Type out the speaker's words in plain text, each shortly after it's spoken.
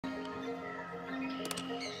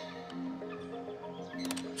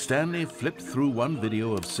Stanley flipped through one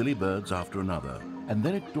video of silly birds after another, and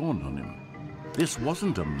then it dawned on him. This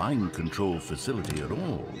wasn't a mind control facility at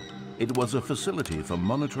all. It was a facility for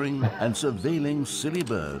monitoring and surveilling silly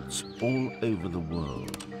birds all over the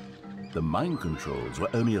world. The mind controls were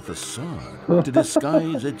only a facade to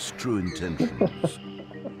disguise its true intentions.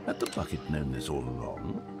 Had the bucket known this all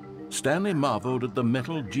along? Stanley marveled at the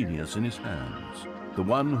metal genius in his hands, the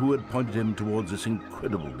one who had pointed him towards this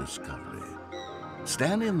incredible discovery.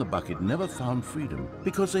 Stanley and the bucket never found freedom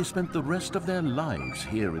because they spent the rest of their lives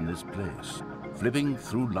here in this place, flipping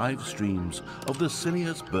through live streams of the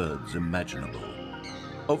silliest birds imaginable.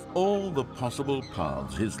 Of all the possible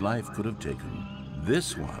paths his life could have taken,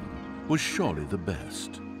 this one was surely the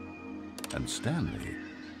best. And Stanley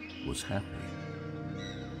was happy.